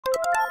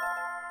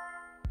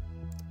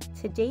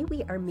Today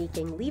we are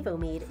making LÄVO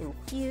made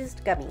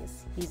infused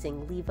gummies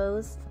using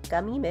LÄVO's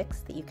gummy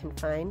mix that you can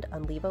find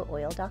on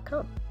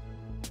LÄVOoil.com.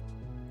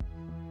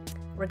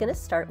 We're going to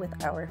start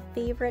with our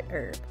favorite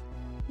herb.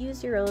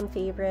 Use your own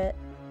favorite.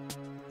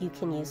 You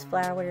can use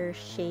flower,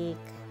 shake,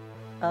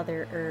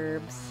 other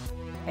herbs,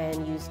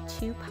 and use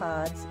 2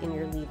 pods in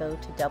your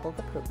LÄVO to double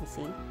the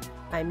potency.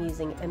 I'm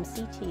using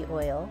MCT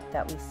oil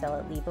that we sell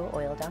at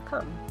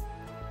LÄVOoil.com.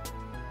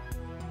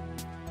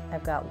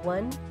 I've got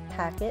 1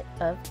 packet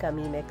of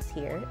gummy mix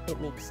here. It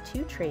makes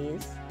 2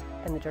 trays,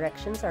 and the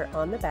directions are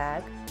on the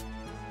bag.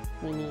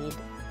 We need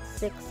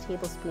 6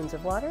 tablespoons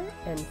of water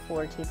and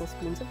 4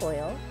 tablespoons of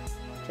oil.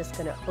 Just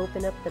going to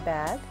open up the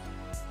bag.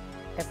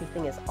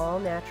 Everything is all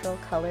natural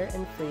color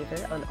and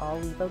flavor on all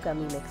LÄVO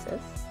gummy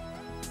mixes.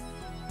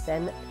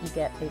 Then you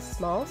get a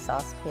small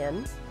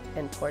saucepan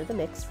and pour the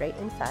mix right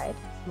inside.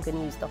 I'm going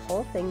to use the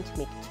whole thing to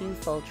make 2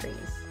 full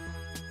trays.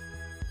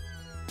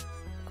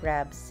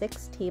 Grab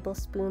 6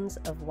 tablespoons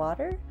of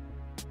water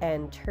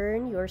and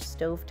turn your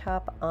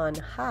stovetop on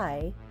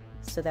high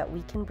so that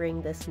we can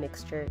bring this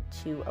mixture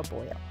to a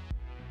boil.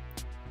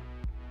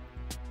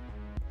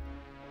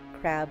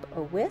 Grab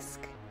a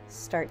whisk,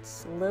 start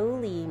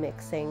slowly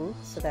mixing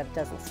so that it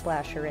doesn't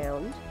splash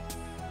around,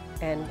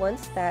 and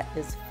once that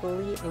is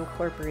fully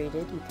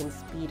incorporated, you can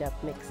speed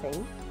up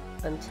mixing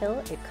until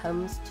it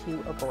comes to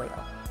a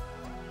boil.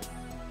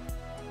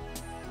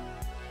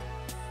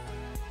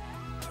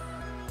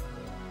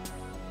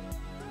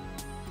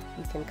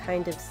 You can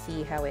kind of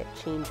see how it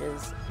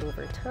changes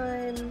over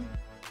time,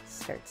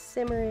 starts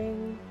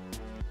simmering.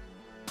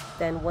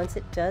 Then once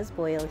it does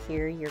boil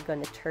here, you're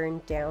going to turn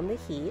down the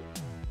heat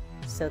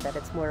so that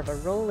it's more of a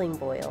rolling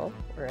boil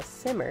or a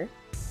simmer,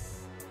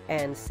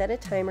 and set a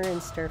timer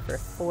and stir for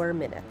 4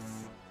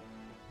 minutes.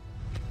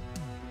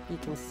 You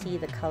can see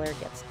the color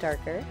gets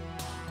darker.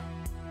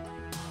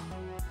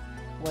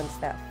 Once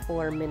that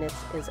 4 minutes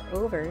is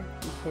over,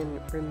 you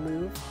can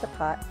remove the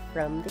pot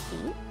from the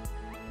heat,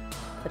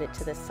 put it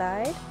to the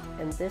side,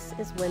 and this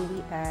is when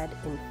we add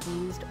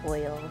infused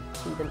oil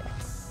to the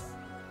mix.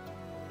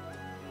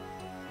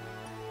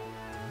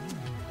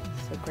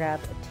 So grab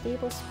a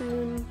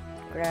tablespoon,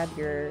 grab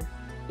your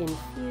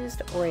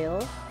infused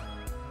oil.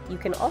 You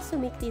can also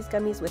make these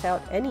gummies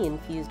without any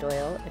infused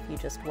oil if you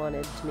just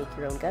wanted to make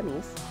your own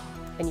gummies.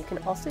 And you can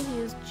also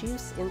use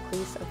juice in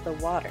place of the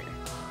water.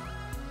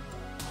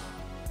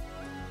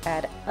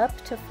 Add up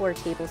to 4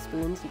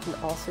 tablespoons. You can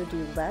also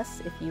do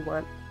less if you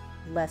want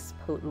less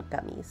potent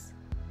gummies.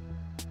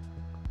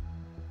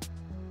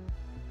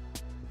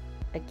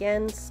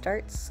 Again,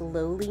 start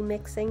slowly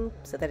mixing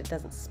so that it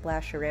doesn't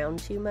splash around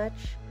too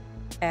much.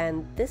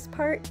 And this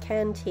part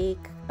can take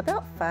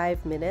about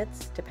 5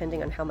 minutes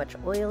depending on how much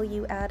oil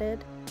you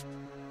added.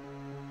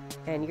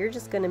 And you're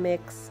just going to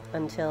mix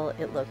until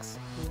it looks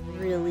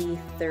really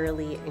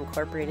thoroughly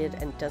incorporated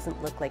and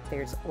doesn't look like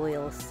there's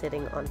oil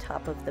sitting on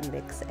top of the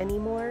mix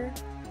anymore.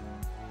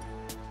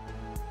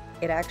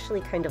 It actually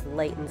kind of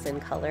lightens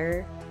in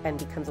color and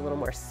becomes a little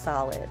more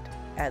solid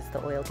as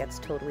the oil gets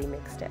totally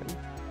mixed in.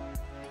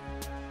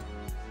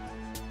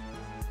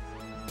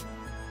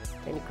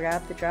 Then you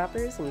grab the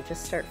droppers and you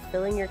just start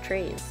filling your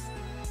trays.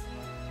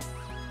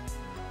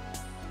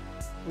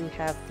 We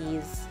have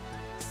these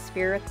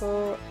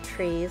spherical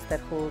trays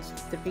that hold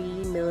 3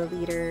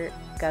 milliliter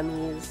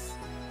gummies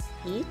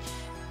each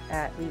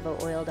at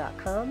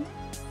LÄVOoil.com.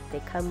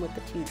 They come with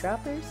the 2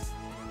 droppers.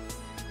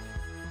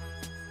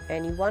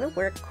 And you want to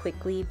work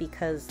quickly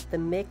because the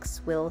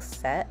mix will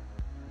set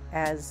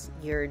as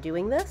you're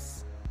doing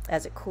this,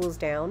 as it cools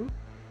down.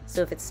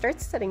 So if it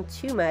starts setting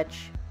too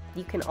much,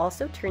 you can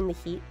also turn the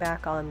heat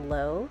back on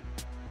low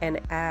and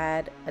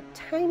add a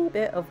tiny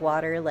bit of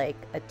water, like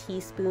a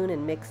teaspoon,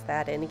 and mix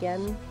that in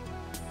again.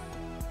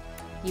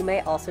 You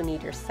may also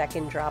need your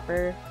second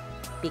dropper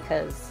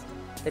because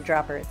the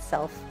dropper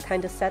itself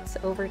kind of sets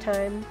over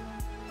time.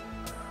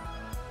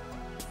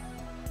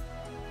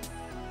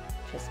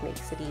 Just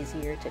makes it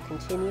easier to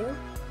continue.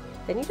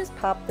 Then you just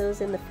pop those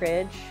in the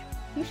fridge.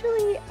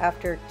 Usually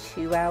after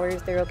 2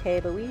 hours they're okay,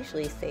 but we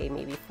usually say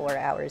maybe 4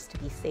 hours to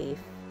be safe.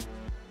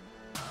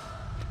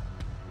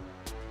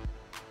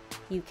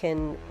 You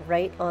can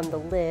write on the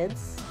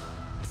lids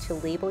to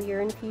label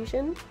your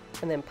infusion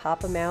and then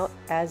pop them out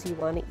as you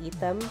want to eat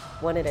them,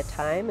 one at a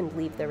time, and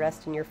leave the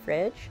rest in your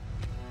fridge.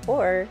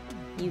 Or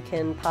you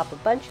can pop a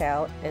bunch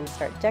out and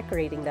start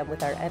decorating them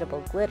with our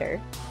edible glitter.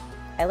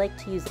 I like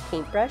to use a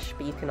paintbrush,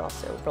 but you can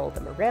also roll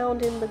them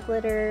around in the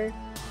glitter,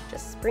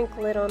 just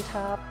sprinkle it on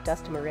top,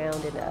 dust them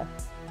around in a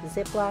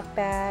Ziploc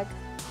bag.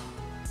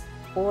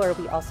 Or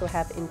we also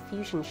have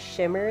infusion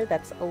shimmer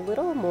that's a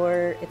little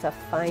more, it's a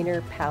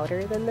finer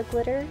powder than the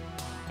glitter.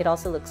 It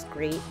also looks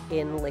great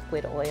in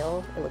liquid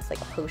oil. It looks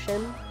like a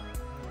potion.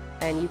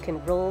 And you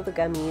can roll the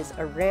gummies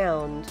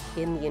around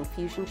in the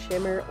infusion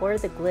shimmer or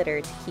the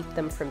glitter to keep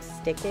them from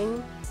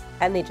sticking,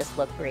 and they just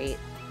look great.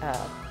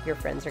 Your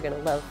friends are going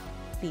to love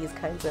these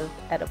kinds of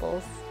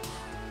edibles.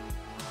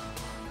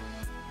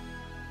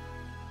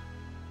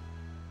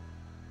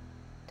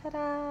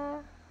 Ta-da!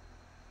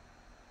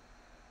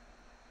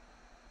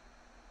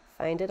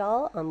 find it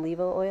all on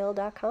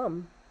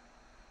LÄVOoil.com.